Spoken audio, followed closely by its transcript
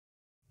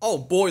Oh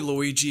boy,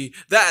 Luigi,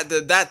 that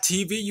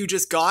TV you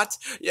just got,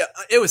 yeah,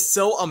 it was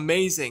so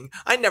amazing.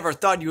 I never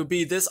thought you would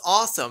be this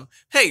awesome.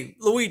 Hey,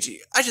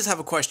 Luigi, I just have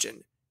a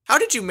question. How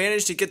did you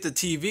manage to get the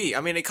TV?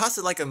 I mean, it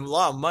costed like a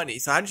lot of money,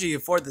 so how did you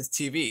afford this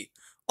TV?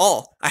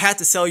 Oh, I had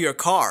to sell your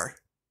car.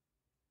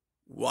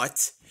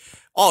 What?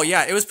 Oh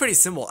yeah, it was pretty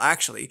simple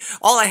actually.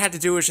 All I had to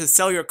do was just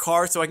sell your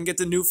car so I can get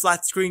the new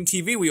flat screen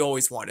TV we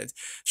always wanted.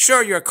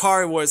 Sure, your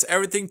car was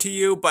everything to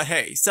you, but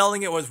hey,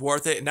 selling it was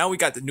worth it and now we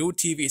got the new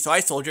TV, so I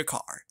sold your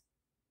car.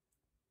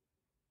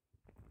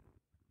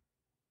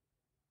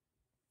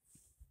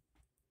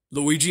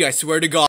 Luigi, I swear to God.